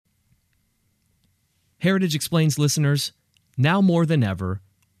Heritage Explains listeners, now more than ever,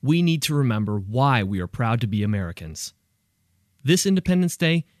 we need to remember why we are proud to be Americans. This Independence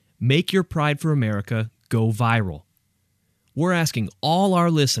Day, make your pride for America go viral. We're asking all our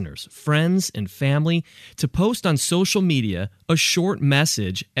listeners, friends, and family to post on social media a short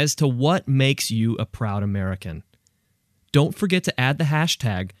message as to what makes you a proud American. Don't forget to add the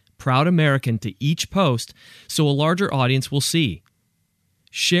hashtag ProudAmerican to each post so a larger audience will see.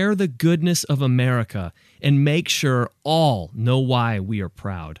 Share the goodness of America and make sure all know why we are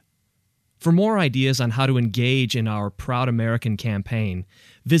proud. For more ideas on how to engage in our Proud American campaign,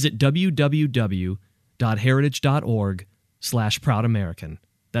 visit www.heritage.org/ProudAmerican.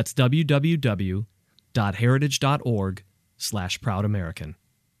 That's www.heritage.org/ProudAmerican.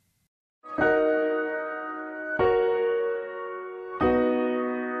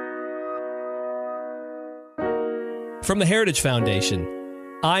 From the Heritage Foundation,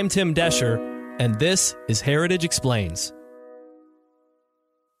 I'm Tim Descher, and this is Heritage Explains.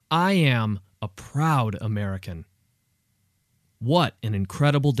 I am a proud American. What an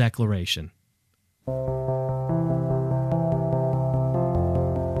incredible declaration.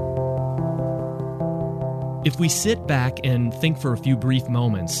 If we sit back and think for a few brief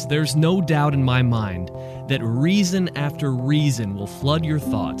moments, there's no doubt in my mind that reason after reason will flood your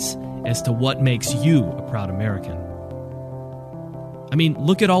thoughts as to what makes you a proud American. I mean,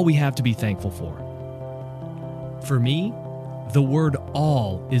 look at all we have to be thankful for. For me, the word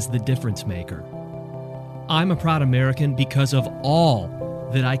all is the difference maker. I'm a proud American because of all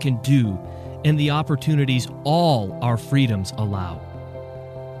that I can do and the opportunities all our freedoms allow.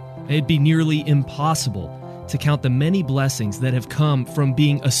 It'd be nearly impossible to count the many blessings that have come from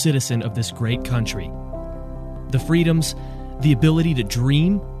being a citizen of this great country. The freedoms, the ability to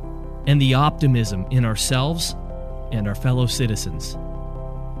dream, and the optimism in ourselves and our fellow citizens.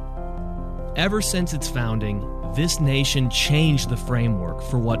 Ever since its founding, this nation changed the framework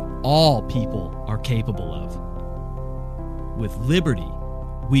for what all people are capable of. With liberty,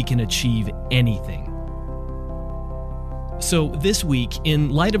 we can achieve anything. So this week, in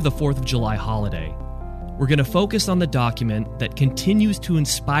light of the 4th of July holiday, we're going to focus on the document that continues to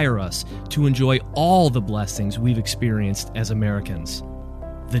inspire us to enjoy all the blessings we've experienced as Americans,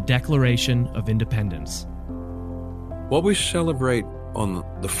 the Declaration of Independence. What we celebrate on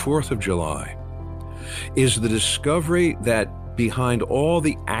the 4th of July is the discovery that behind all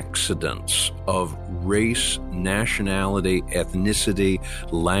the accidents of race, nationality, ethnicity,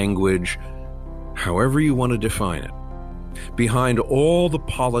 language, however you want to define it, behind all the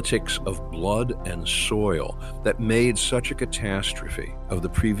politics of blood and soil that made such a catastrophe of the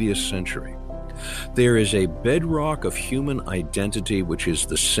previous century, there is a bedrock of human identity which is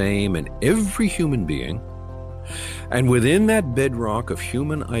the same in every human being. And within that bedrock of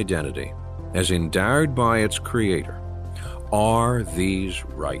human identity, as endowed by its creator, are these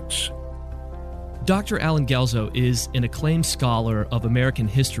rights. Dr. Allen Guelzo is an acclaimed scholar of American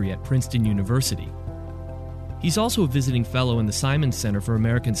history at Princeton University. He's also a visiting fellow in the Simon Center for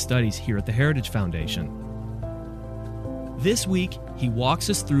American Studies here at the Heritage Foundation. This week, he walks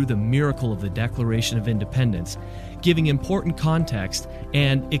us through the miracle of the Declaration of Independence, giving important context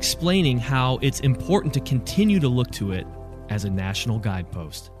and explaining how it's important to continue to look to it as a national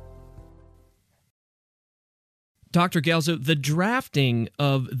guidepost. Dr. Guelzo, the drafting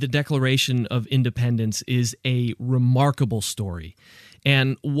of the Declaration of Independence is a remarkable story,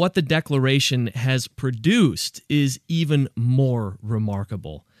 and what the Declaration has produced is even more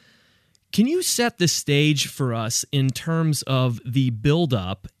remarkable. Can you set the stage for us in terms of the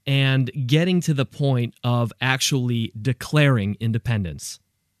buildup and getting to the point of actually declaring independence?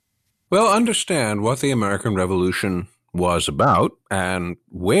 Well, understand what the American Revolution was about and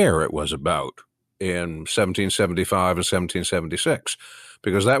where it was about in 1775 and 1776,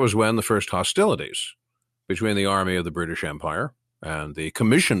 because that was when the first hostilities between the army of the British Empire and the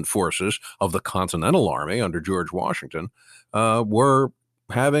commissioned forces of the Continental Army under George Washington were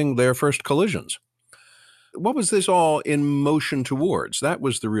having their first collisions. What was this all in motion towards? That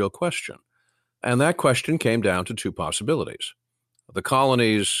was the real question. And that question came down to two possibilities. The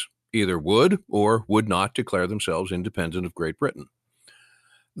colonies either would or would not declare themselves independent of Great Britain.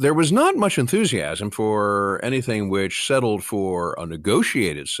 There was not much enthusiasm for anything which settled for a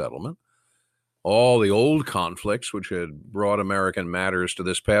negotiated settlement. All the old conflicts which had brought American matters to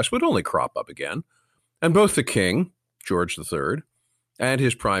this pass would only crop up again. And both the king, George III, and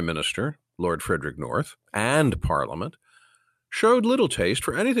his prime minister, Lord Frederick North, and Parliament showed little taste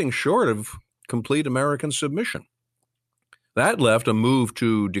for anything short of complete American submission. That left a move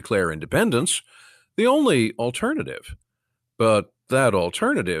to declare independence the only alternative. But that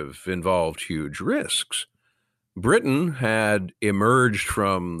alternative involved huge risks. Britain had emerged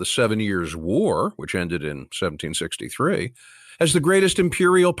from the 7 Years' War, which ended in 1763, as the greatest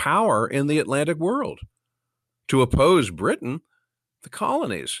imperial power in the Atlantic world. To oppose Britain, the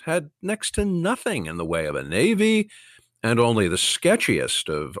colonies had next to nothing in the way of a navy and only the sketchiest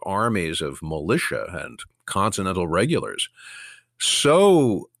of armies of militia and continental regulars.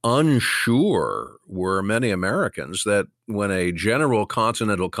 So unsure were many Americans that when a General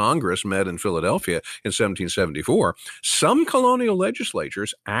Continental Congress met in Philadelphia in 1774, some colonial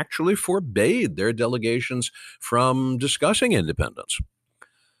legislatures actually forbade their delegations from discussing independence.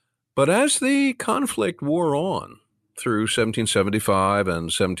 But as the conflict wore on through 1775 and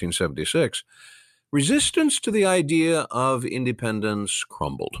 1776, resistance to the idea of independence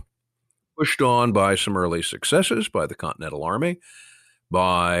crumbled, pushed on by some early successes by the Continental Army,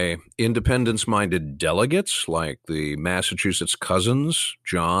 by independence-minded delegates like the Massachusetts cousins,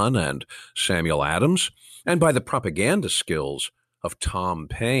 John and Samuel Adams, and by the propaganda skills of Tom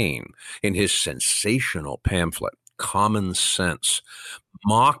Paine in his sensational pamphlet, Common Sense,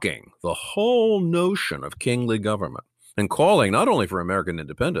 mocking the whole notion of kingly government and calling not only for American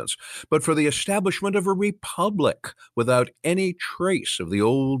independence, but for the establishment of a republic without any trace of the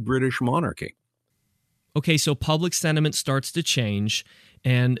old British monarchy. Okay, so public sentiment starts to change,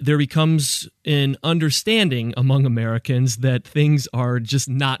 and there becomes an understanding among Americans that things are just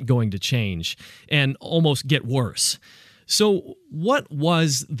not going to change and almost get worse. So what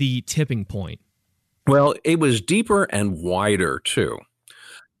was the tipping point? Well, it was deeper and wider, too,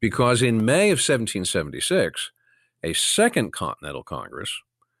 because in May of 1776, a Second Continental Congress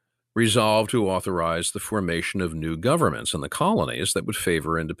resolved to authorize the formation of new governments in the colonies that would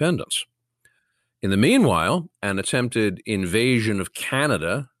favor independence. In the meanwhile, an attempted invasion of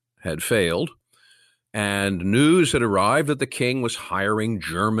Canada had failed, and news had arrived that the king was hiring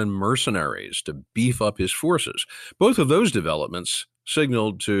German mercenaries to beef up his forces. Both of those developments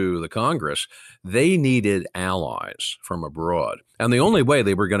signaled to the Congress they needed allies from abroad. And the only way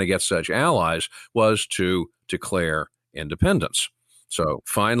they were going to get such allies was to declare independence. So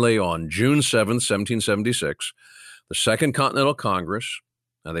finally, on June 7th, 1776, the Second Continental Congress,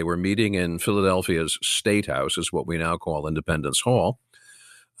 and they were meeting in Philadelphia's State House, is what we now call Independence Hall,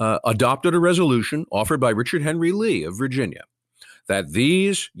 adopted a resolution offered by Richard Henry Lee of Virginia that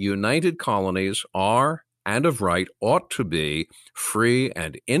these united colonies are and of right ought to be free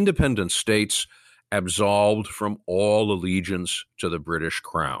and independent states absolved from all allegiance to the British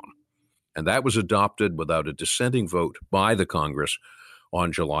crown. And that was adopted without a dissenting vote by the Congress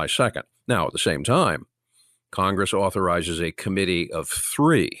on July 2nd. Now, at the same time, Congress authorizes a committee of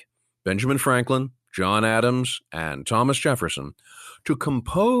three, Benjamin Franklin, John Adams, and Thomas Jefferson, to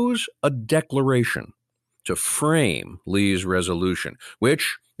compose a declaration to frame Lee's resolution,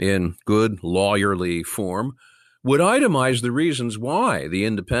 which, in good lawyerly form, would itemize the reasons why the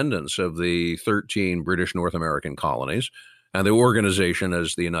independence of the 13 British North American colonies and the organization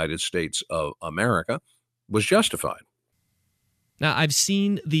as the United States of America was justified. Now, I've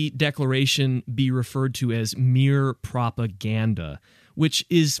seen the declaration be referred to as mere propaganda, which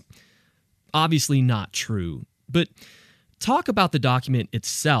is obviously not true. But talk about the document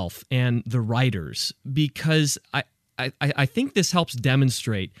itself and the writers, because I think this helps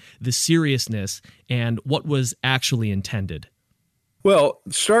demonstrate the seriousness and what was actually intended. Well,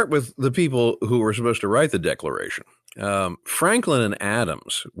 start with the people who were supposed to write the declaration. Franklin and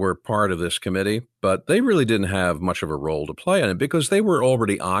Adams were part of this committee, but they really didn't have much of a role to play in it because they were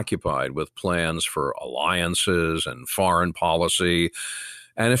already occupied with plans for alliances and foreign policy.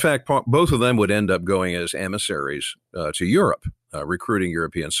 And in fact, both of them would end up going as emissaries to Europe, recruiting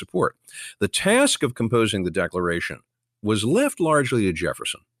European support. The task of composing the Declaration was left largely to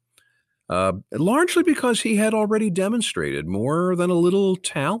Jefferson, largely because he had already demonstrated more than a little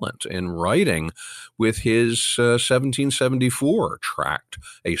talent in writing with his 1774 tract,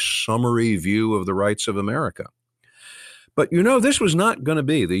 A Summary View of the Rights of America. But this was not going to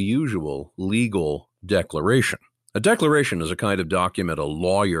be the usual legal declaration. A declaration is a kind of document a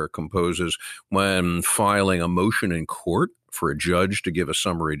lawyer composes when filing a motion in court for a judge to give a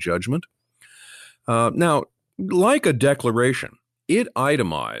summary judgment. Now, like a declaration, it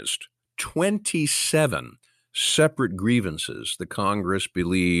itemized 27 separate grievances the Congress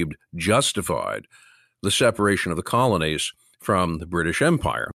believed justified the separation of the colonies from the British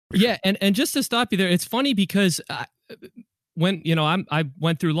Empire. Yeah, and just to stop you there, it's funny because when I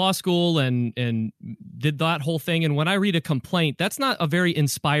went through law school and did that whole thing. And when I read a complaint, that's not a very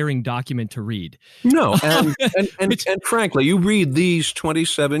inspiring document to read. No, and frankly, you read these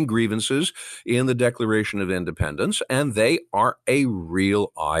 27 grievances in the Declaration of Independence, and they are a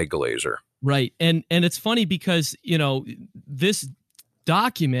real eye glazer. Right. And it's funny because, this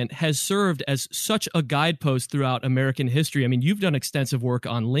document has served as such a guidepost throughout American history. I mean, you've done extensive work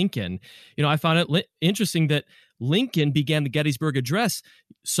on Lincoln. I found it interesting that Lincoln began the Gettysburg Address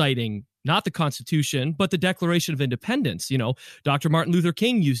citing not the Constitution, but the Declaration of Independence. Dr. Martin Luther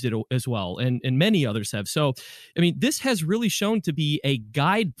King used it as well, and many others have. So, I mean, this has really shown to be a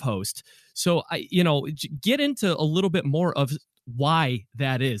guidepost. So, get into a little bit more of why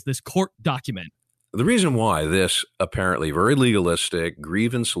that is, this court document. The reason why this apparently very legalistic,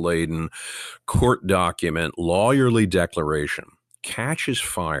 grievance-laden court document, lawyerly declaration catches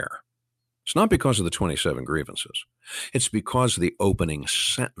fire, it's not because of the 27 grievances. It's because of the opening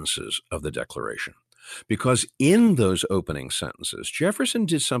sentences of the Declaration. Because in those opening sentences, Jefferson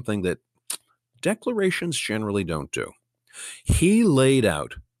did something that declarations generally don't do. He laid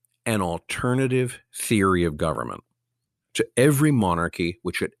out an alternative theory of government to every monarchy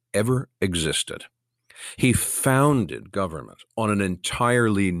which had ever existed. He founded government on an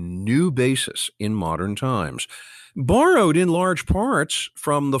entirely new basis in modern times, borrowed in large parts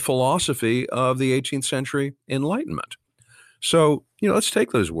from the philosophy of the 18th century Enlightenment. So, let's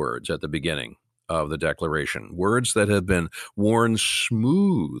take those words at the beginning of the Declaration, words that have been worn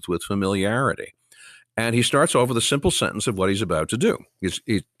smooth with familiarity. And he starts off with a simple sentence of what he's about to do.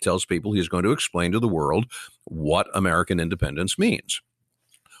 He tells people he's going to explain to the world what American independence means.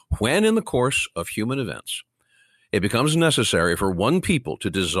 When in the course of human events, it becomes necessary for one people to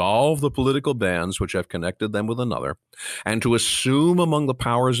dissolve the political bands which have connected them with another, and to assume among the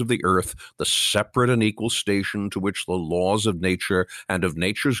powers of the earth the separate and equal station to which the laws of nature and of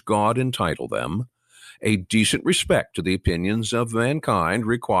nature's God entitle them, a decent respect to the opinions of mankind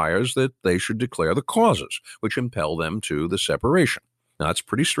requires that they should declare the causes which impel them to the separation. Now, it's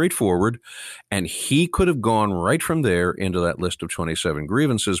pretty straightforward, and he could have gone right from there into that list of 27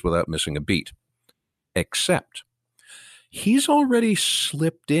 grievances without missing a beat. Except he's already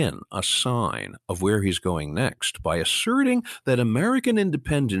slipped in a sign of where he's going next by asserting that American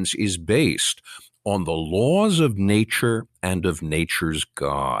independence is based on the laws of nature and of nature's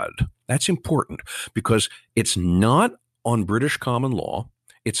God. That's important because it's not on British common law.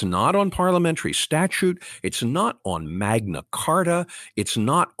 It's not on parliamentary statute. It's not on Magna Carta. It's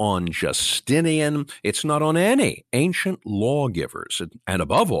not on Justinian. It's not on any ancient lawgivers. And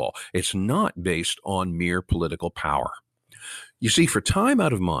above all, it's not based on mere political power. You see, for time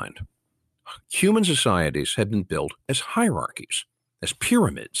out of mind, human societies have been built as hierarchies, as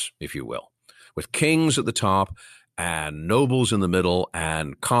pyramids, if you will, with kings at the top and nobles in the middle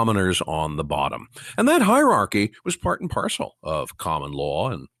and commoners on the bottom. And that hierarchy was part and parcel of common law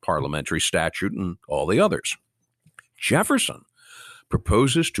and parliamentary statute and all the others. Jefferson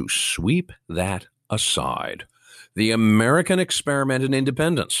proposes to sweep that aside. The American experiment in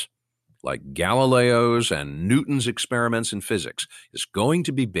independence, like Galileo's and Newton's experiments in physics, is going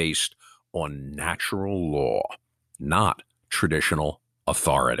to be based on natural law, not traditional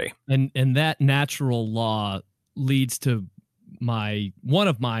authority. And that natural law leads to one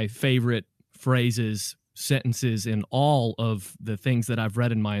of my favorite phrases, sentences in all of the things that I've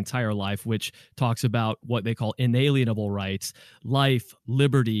read in my entire life, which talks about what they call inalienable rights, life,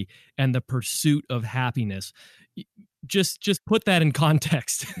 liberty, and the pursuit of happiness. Just put that in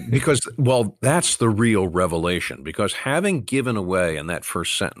context. Because, well, that's the real revelation. Because having given away in that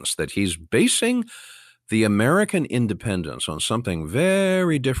first sentence that he's basing the American independence on something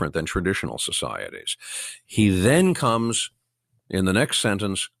very different than traditional societies, he then comes in the next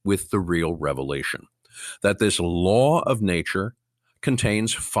sentence with the real revelation that this law of nature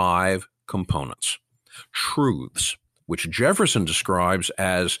contains 5 components, truths, which Jefferson describes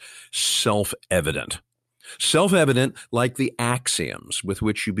as self-evident. Self-evident like the axioms with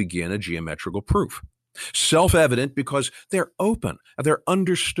which you begin a geometrical proof. Self-evident because they're open, they're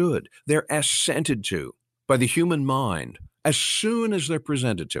understood, they're assented to by the human mind as soon as they're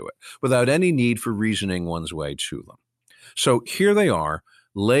presented to it, without any need for reasoning one's way to them. So here they are,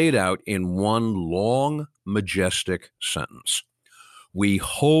 laid out in one long, majestic sentence. We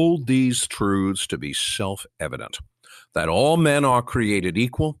hold these truths to be self-evident, that all men are created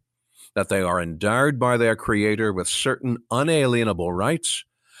equal, that they are endowed by their Creator with certain unalienable rights,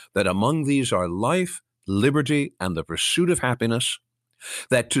 that among these are life, liberty, and the pursuit of happiness,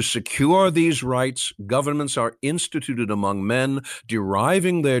 that to secure these rights, governments are instituted among men,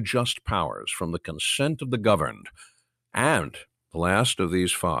 deriving their just powers from the consent of the governed, and the last of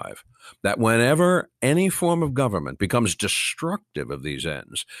these five, that whenever any form of government becomes destructive of these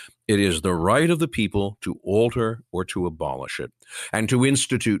ends, it is the right of the people to alter or to abolish it, and to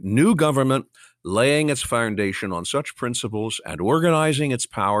institute new government, laying its foundation on such principles and organizing its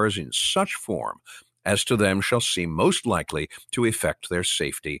powers in such form as to them shall seem most likely to effect their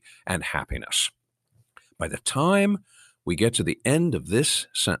safety and happiness. By the time we get to the end of this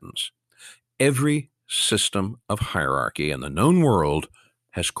sentence, every system of hierarchy in the known world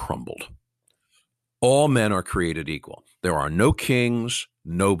has crumbled. All men are created equal. There are no kings,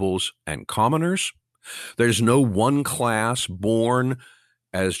 nobles, and commoners. There's no one class born,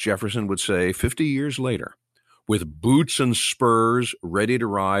 as Jefferson would say 50 years later, with boots and spurs ready to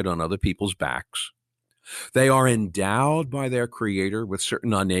ride on other people's backs. They are endowed by their Creator with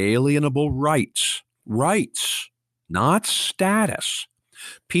certain unalienable rights, not status.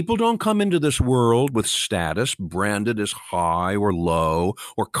 People don't come into this world with status branded as high or low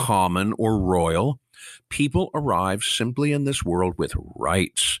or common or royal. People arrive simply in this world with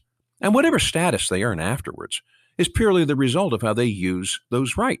rights. And whatever status they earn afterwards is purely the result of how they use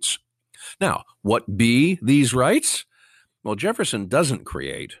those rights. Now, what be these rights? Well, Jefferson doesn't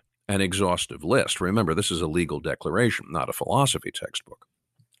create an exhaustive list. Remember, this is a legal declaration, not a philosophy textbook.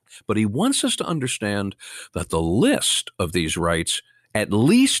 But he wants us to understand that the list of these rights at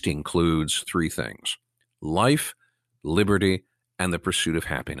least includes three things: life, liberty, and the pursuit of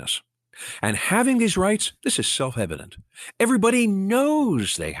happiness. And having these rights, this is self-evident. Everybody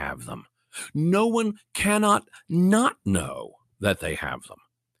knows they have them. No one cannot not know that they have them.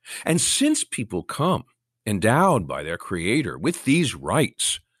 And since people come endowed by their Creator with these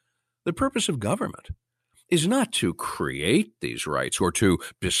rights, the purpose of government is not to create these rights or to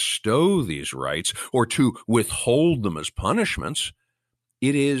bestow these rights or to withhold them as punishments.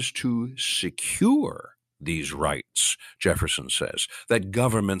 It is to secure these rights, Jefferson says, that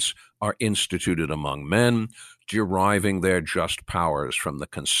governments are instituted among men, deriving their just powers from the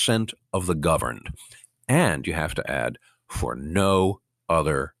consent of the governed. And you have to add, for no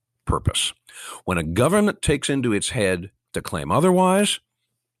other purpose. When a government takes into its head to claim otherwise,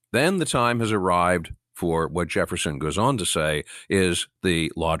 then the time has arrived for what Jefferson goes on to say is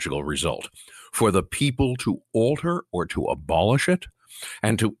the logical result: for the people to alter or to abolish it,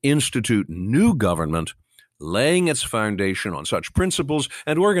 and to institute new government, laying its foundation on such principles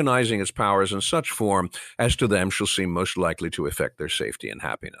and organizing its powers in such form as to them shall seem most likely to effect their safety and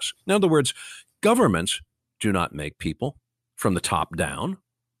happiness. In other words, governments do not make people from the top down.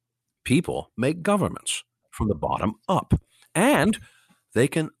 People make governments from the bottom up, and they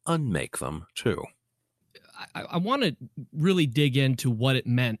can unmake them too. I want to really dig into what it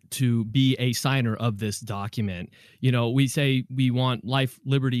meant to be a signer of this document. You know, we say we want life,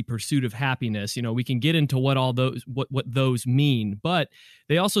 liberty, pursuit of happiness. You know, we can get into what all those what those mean, but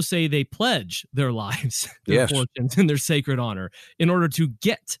they also say they pledge their lives, their fortunes, and their sacred honor in order to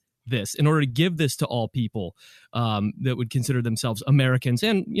get this, in order to give this to all people that would consider themselves Americans,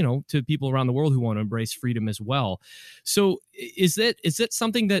 and, you know, to people around the world who want to embrace freedom as well. So is it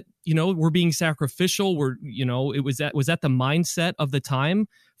something that, you know, we're being sacrificial? Was that the mindset of the time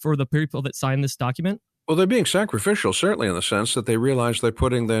for the people that signed this document? Well, they're being sacrificial, certainly in the sense that they realize they're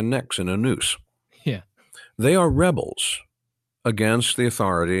putting their necks in a noose. Yeah. They are rebels against the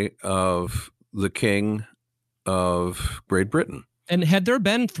authority of the King of Great Britain. And had there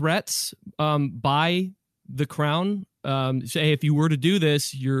been threats by the crown, say if you were to do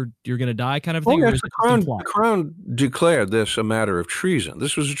this, you're going to die, kind of thing? Oh, yes, the crown declared this a matter of treason.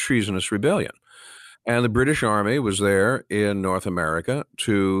 This was a treasonous rebellion, and the British Army was there in North America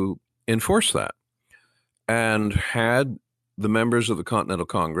to enforce that. And had the members of the Continental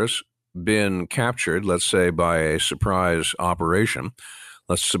Congress been captured, let's say by a surprise operation,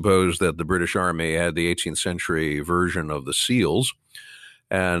 let's suppose that the British Army had the 18th century version of the SEALs,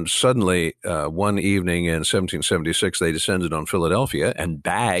 and suddenly one evening in 1776 they descended on Philadelphia and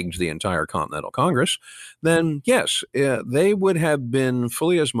bagged the entire Continental Congress, then yes, they would have been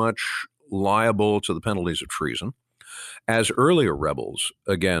fully as much liable to the penalties of treason as earlier rebels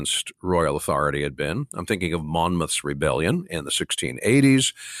against royal authority had been. I'm thinking of Monmouth's rebellion in the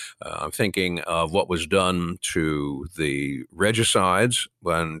 1680s. I'm thinking of what was done to the regicides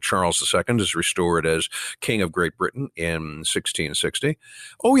when Charles II is restored as King of Great Britain in 1660.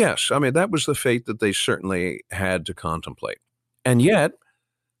 Oh, yes. I mean, that was the fate that they certainly had to contemplate. And yet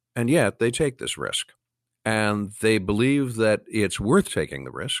they take this risk. And they believe that it's worth taking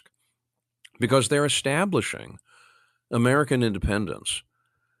the risk because they're establishing American independence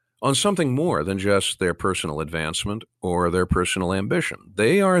on something more than just their personal advancement or their personal ambition.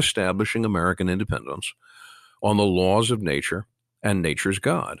 They are establishing American independence on the laws of nature and nature's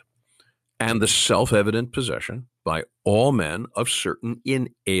God, and the self-evident possession by all men of certain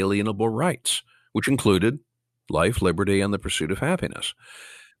inalienable rights, which included life, liberty, and the pursuit of happiness.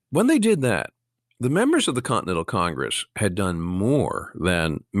 When they did that, the members of the Continental Congress had done more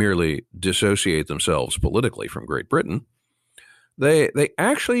than merely dissociate themselves politically from Great Britain. They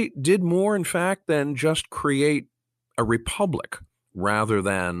actually did more, in fact, than just create a republic rather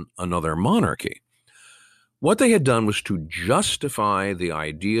than another monarchy. What they had done was to justify the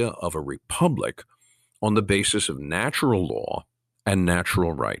idea of a republic on the basis of natural law and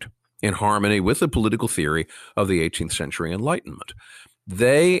natural right, in harmony with the political theory of the 18th century Enlightenment.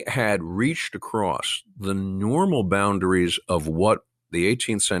 They had reached across the normal boundaries of what the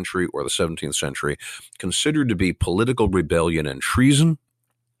 18th century or the 17th century considered to be political rebellion and treason.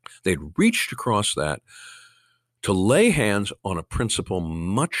 They'd reached across that to lay hands on a principle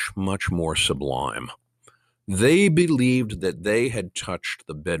much, much more sublime. They believed that they had touched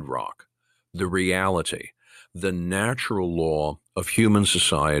the bedrock, the reality, the natural law of human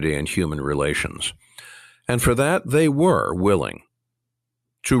society and human relations. And for that, they were willing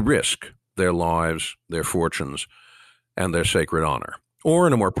to risk their lives, their fortunes, and their sacred honor. Or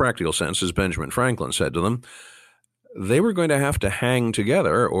in a more practical sense, as Benjamin Franklin said to them, they were going to have to hang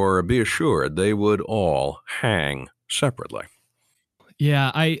together, or be assured they would all hang separately.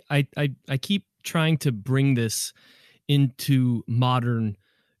 Yeah, I keep trying to bring this into modern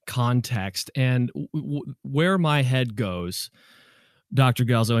context, and where my head goes, Dr.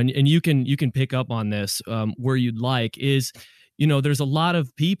 Guelzo, and you can pick up on this where you'd like, is, there's a lot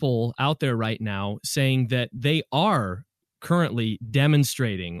of people out there right now saying that they are currently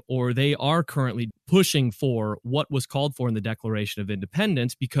demonstrating, or they are currently pushing for what was called for in the Declaration of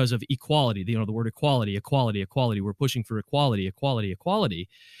Independence because of equality. The word equality. We're pushing for equality.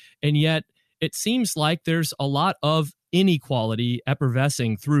 And yet it seems like there's a lot of inequality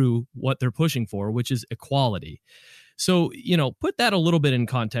effervescing through what they're pushing for, which is equality. So, put that a little bit in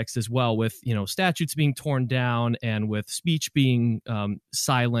context as well with, statutes being torn down and with speech being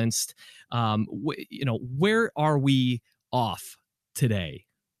silenced. Where are we off today?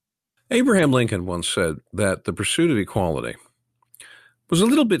 Abraham Lincoln once said that the pursuit of equality was a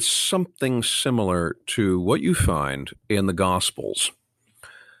little bit something similar to what you find in the Gospels,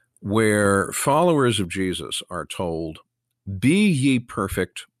 where followers of Jesus are told, "Be ye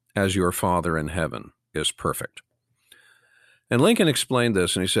perfect as your Father in heaven is perfect." And Lincoln explained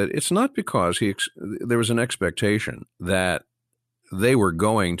this, and he said it's not because there was an expectation that they were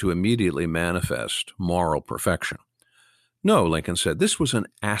going to immediately manifest moral perfection. No, Lincoln said, this was an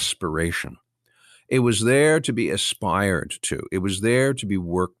aspiration. It was there to be aspired to. It was there to be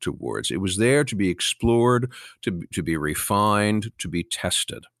worked towards. It was there to be explored, to be refined, to be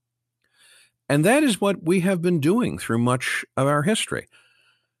tested. And that is what we have been doing through much of our history.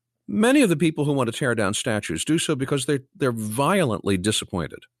 Many of the people who want to tear down statues do so because they're violently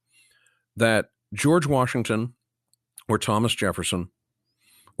disappointed that George Washington or Thomas Jefferson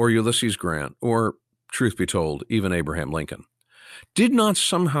or Ulysses Grant or, truth be told, even Abraham Lincoln did not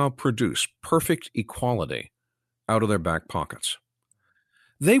somehow produce perfect equality out of their back pockets.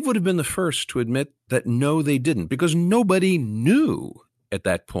 They would have been the first to admit that no, they didn't, because nobody knew at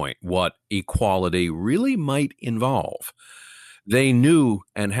that point what equality really might involve. They knew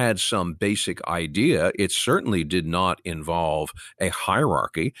and had some basic idea. It certainly did not involve a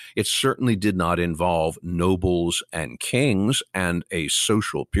hierarchy. It certainly did not involve nobles and kings and a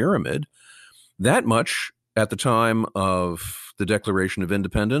social pyramid. That much at the time of the Declaration of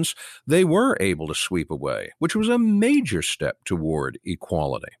Independence, they were able to sweep away, which was a major step toward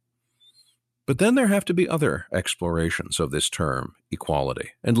equality. But then there have to be other explorations of this term,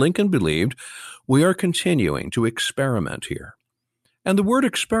 equality. And Lincoln believed we are continuing to experiment here. And the word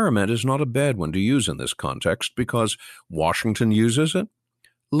experiment is not a bad one to use in this context because Washington uses it,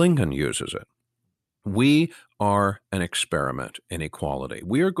 Lincoln uses it. We are an experiment in equality.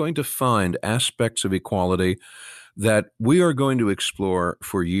 We are going to find aspects of equality that we are going to explore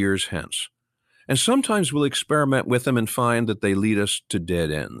for years hence. And sometimes we'll experiment with them and find that they lead us to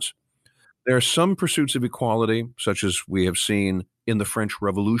dead ends. There are some pursuits of equality, such as we have seen in the French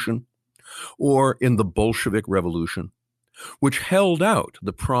Revolution or in the Bolshevik Revolution, which held out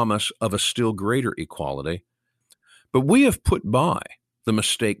the promise of a still greater equality. But we have put by the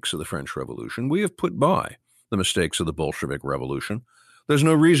mistakes of the French Revolution. We have put by the mistakes of the Bolshevik Revolution. There's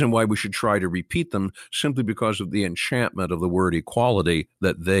no reason why we should try to repeat them simply because of the enchantment of the word equality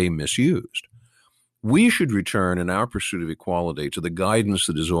that they misused. We should return in our pursuit of equality to the guidance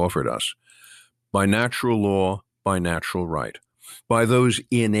that is offered us by natural law, by natural right, by those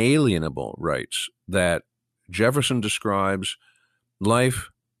inalienable rights that Jefferson describes, life,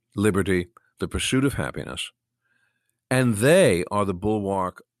 liberty, the pursuit of happiness. And they are the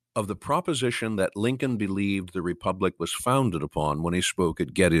bulwark of the proposition that Lincoln believed the Republic was founded upon when he spoke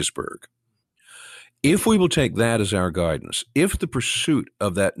at Gettysburg. If we will take that as our guidance, if the pursuit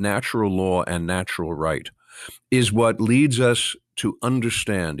of that natural law and natural right is what leads us to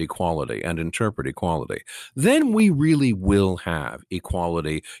understand equality and interpret equality, then we really will have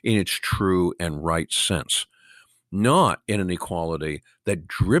equality in its true and right sense, not in an equality that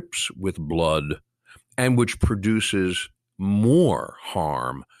drips with blood and which produces more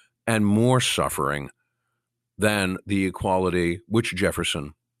harm and more suffering than the equality which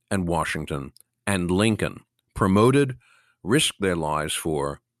Jefferson and Washington and Lincoln promoted, risked their lives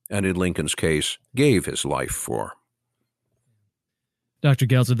for, and in Lincoln's case, gave his life for. Dr.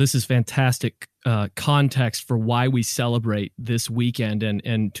 Guelzo, this is fantastic context for why we celebrate this weekend,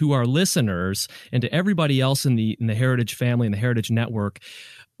 and to our listeners and to everybody else in the Heritage family and the Heritage Network,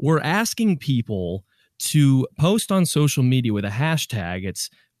 we're asking people to post on social media with a hashtag. It's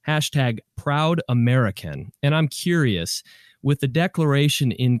hashtag Proud American. And I'm curious, with the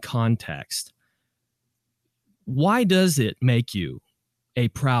Declaration in context, why does it make you a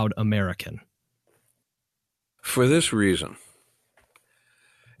proud American? For this reason.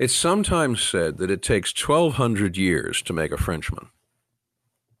 It's sometimes said that it takes 1,200 years to make a Frenchman.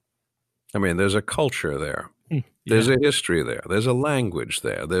 I mean, there's a culture there. Yeah. There's a history there. There's a language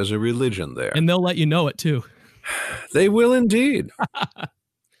there. There's a religion there. And they'll let you know it, too. They will indeed.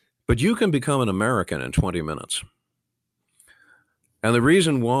 But you can become an American in 20 minutes. And the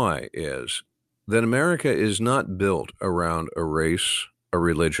reason why is that America is not built around a race, a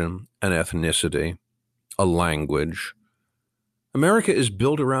religion, an ethnicity, a language. America is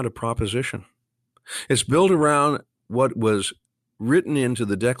built around a proposition. It's built around what was written into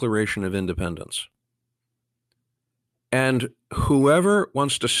the Declaration of Independence. And whoever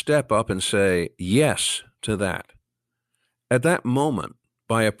wants to step up and say yes to that, at that moment,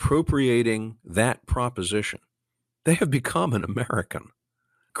 by appropriating that proposition, they have become an American.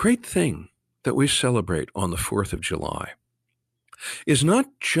 Great thing that we celebrate on the 4th of July is not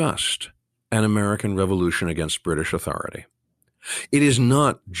just an American revolution against British authority. It is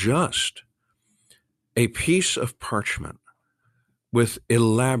not just a piece of parchment with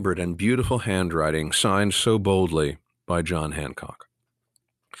elaborate and beautiful handwriting signed so boldly by John Hancock.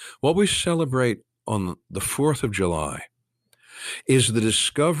 What we celebrate on the 4th of July is the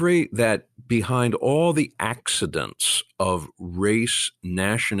discovery that behind all the accidents of race,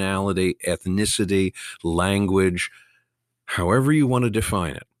 nationality, ethnicity, language, however you want to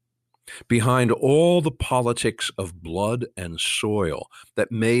define it, behind all the politics of blood and soil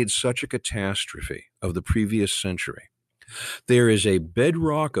that made such a catastrophe of the previous century, there is a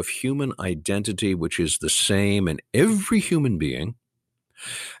bedrock of human identity which is the same in every human being.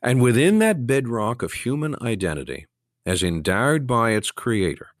 And within that bedrock of human identity, as endowed by its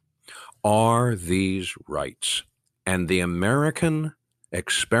creator, are these rights. And the American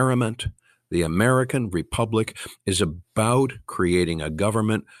experiment, the American Republic, is about creating a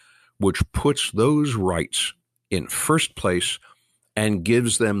government which puts those rights in first place and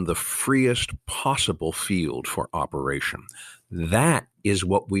gives them the freest possible field for operation. That is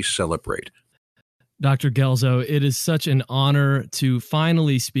what we celebrate. Dr. Guelzo, it is such an honor to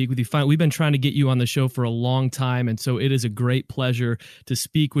finally speak with you. We've been trying to get you on the show for a long time, and so it is a great pleasure to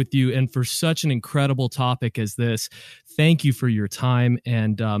speak with you, and for such an incredible topic as this. Thank you for your time,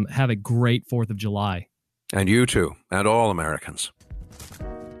 and have a great 4th of July. And you too, and all Americans.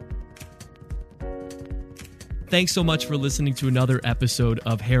 Thanks so much for listening to another episode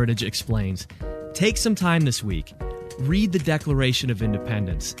of Heritage Explains. Take some time this week. Read the Declaration of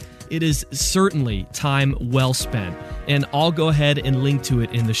Independence. It is certainly time well spent, and I'll go ahead and link to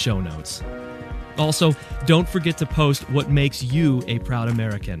it in the show notes. Also, don't forget to post what makes you a proud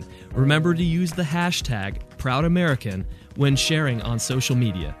American. Remember to use the hashtag ProudAmerican when sharing on social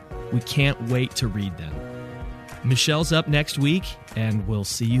media. We can't wait to read them. Michelle's up next week, and we'll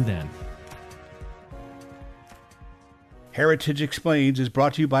see you then. Heritage Explains is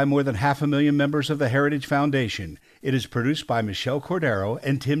brought to you by more than 500,000 members of the Heritage Foundation. It is produced by Michelle Cordero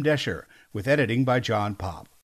and Tim Desher, with editing by John Popp.